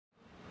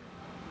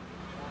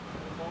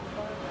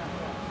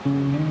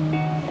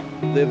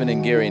Living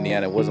in Gary,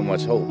 Indiana, it wasn't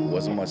much hope. It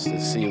wasn't much to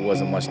see. It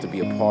wasn't much to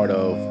be a part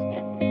of.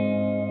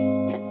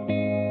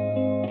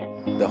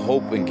 The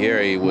hope in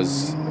Gary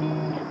was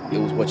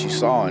what you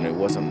saw, and it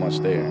wasn't much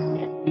there.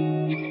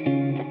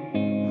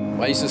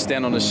 I used to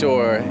stand on the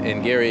shore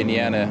in Gary,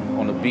 Indiana,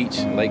 on the beach,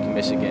 Lake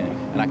Michigan,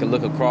 and I could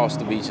look across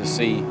the beach and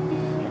see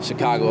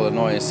Chicago,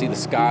 Illinois, and see the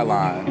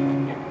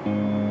skyline.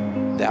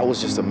 That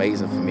was just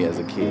amazing for me as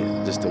a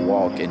kid, just to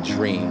walk and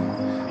dream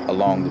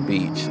along the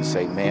beach and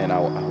say, man,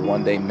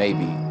 one day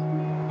maybe.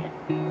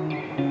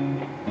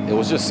 It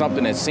was just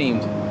something that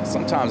seemed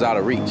sometimes out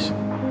of reach.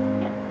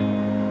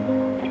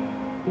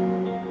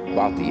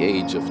 About the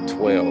age of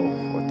 12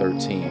 or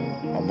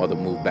 13, my mother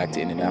moved back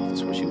to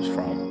Indianapolis, where she was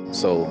from.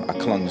 So I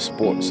clung to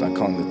sports. I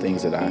clung to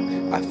things that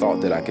I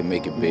thought that I could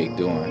make it big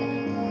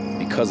doing.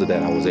 Because of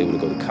that, I was able to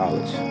go to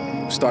college.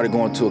 Started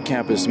going to a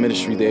campus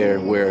ministry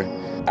there where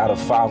out of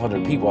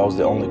 500 people, I was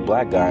the only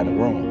black guy in the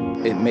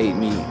room. It made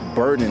me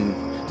burdened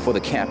for the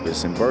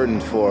campus and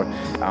burdened for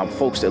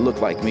folks that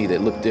looked like me,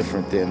 that looked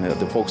different than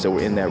the folks that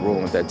were in that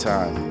room at that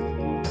time.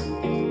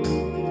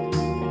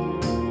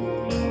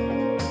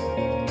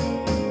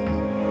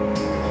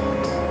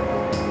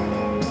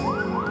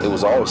 It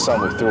was always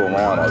something we threw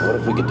around, like, what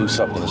if we could do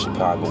something in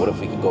Chicago? What if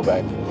we could go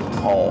back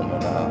home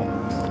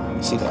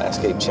and see the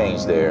landscape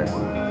change there?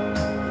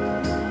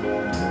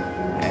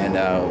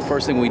 And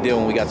first thing we did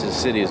when we got to the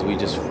city is we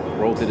just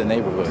rode through the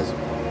neighborhoods.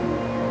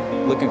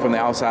 Looking from the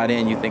outside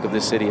in, you think of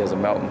this city as a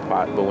melting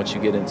pot, but once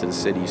you get into the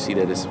city, you see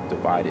that it's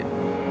divided.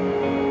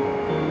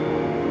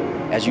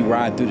 As you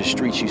ride through the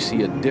streets, you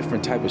see a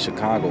different type of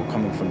Chicago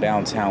coming from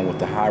downtown with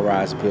the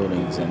high-rise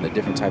buildings and the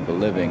different type of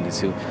living. And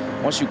so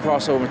once you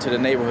cross over to the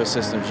neighborhood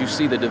systems, you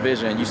see the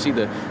division, you see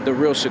the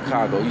real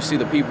Chicago. You see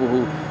the people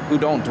who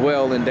don't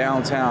dwell in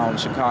downtown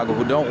Chicago,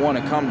 who don't want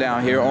to come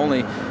down here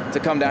only to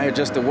come down here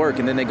just to work,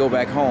 and then they go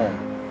back home.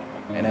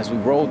 And as we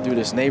rode through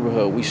this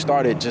neighborhood, we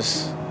started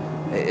just,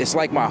 it's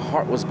like my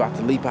heart was about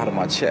to leap out of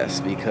my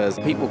chest, because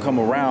people come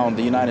around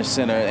the United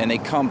Center and they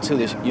come to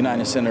the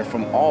United Center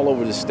from all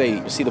over the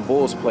state to see the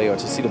Bulls play or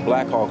to see the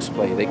Blackhawks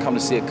play. They come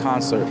to see a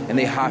concert and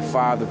they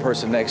high-five the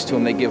person next to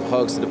them. They give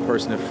hugs to the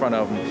person in front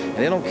of them. And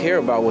they don't care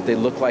about what they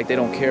look like. They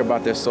don't care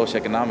about their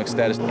socioeconomic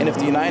status. And if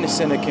the United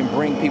Center can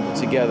bring people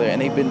together,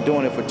 and they've been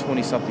doing it for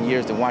 20-something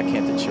years, then why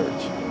can't the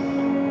church?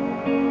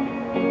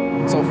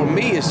 So for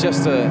me, it's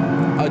just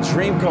a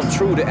dream come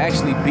true to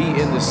actually be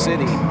in the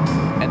city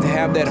and to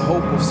have that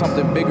hope of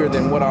something bigger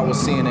than what I was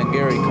seeing in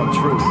Gary come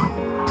true.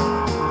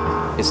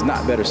 It's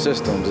not better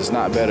systems, it's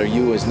not better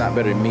you, it's not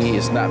better me,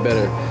 it's not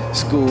better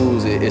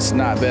schools, it's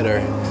not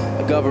better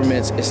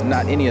governments, it's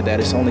not any of that.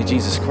 It's only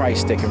Jesus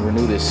Christ that can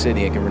renew this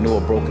city and can renew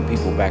a broken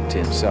people back to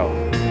himself.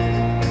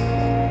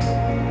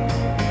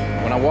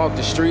 When I walk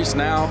the streets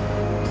now,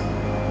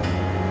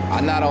 I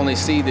not only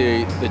see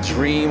the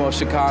dream of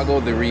Chicago,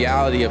 the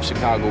reality of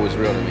Chicago is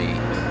real to me.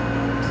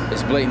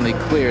 It's blatantly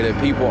clear that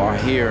people are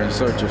here in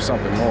search of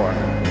something more.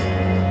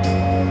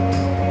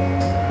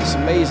 It's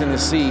amazing to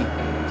see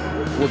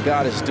what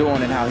God is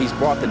doing and how he's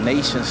brought the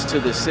nations to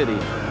this city.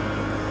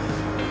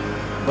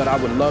 But I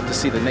would love to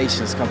see the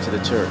nations come to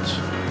the church.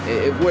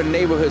 If we're a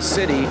neighborhood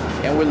city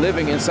and we're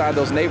living inside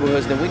those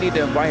neighborhoods, then we need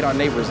to invite our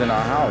neighbors in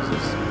our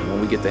houses. When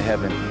we get to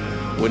heaven,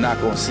 we're not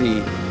going to see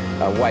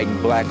white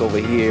and black over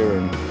here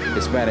and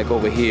Hispanic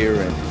over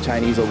here and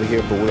Chinese over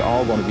here, but we're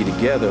all going to be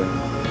together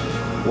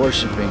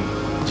worshiping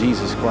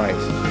Jesus Christ.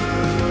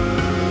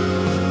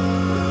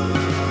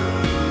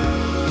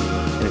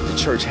 And if the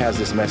church has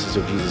this message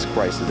of Jesus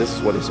Christ, that this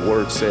is what his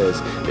word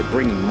says, that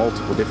bringing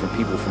multiple different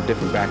people from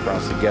different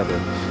backgrounds together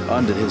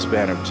under his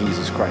banner of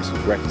Jesus Christ, who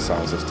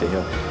reconciles us to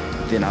him,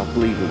 then I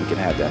believe that we can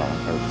have that on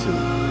earth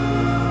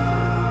too.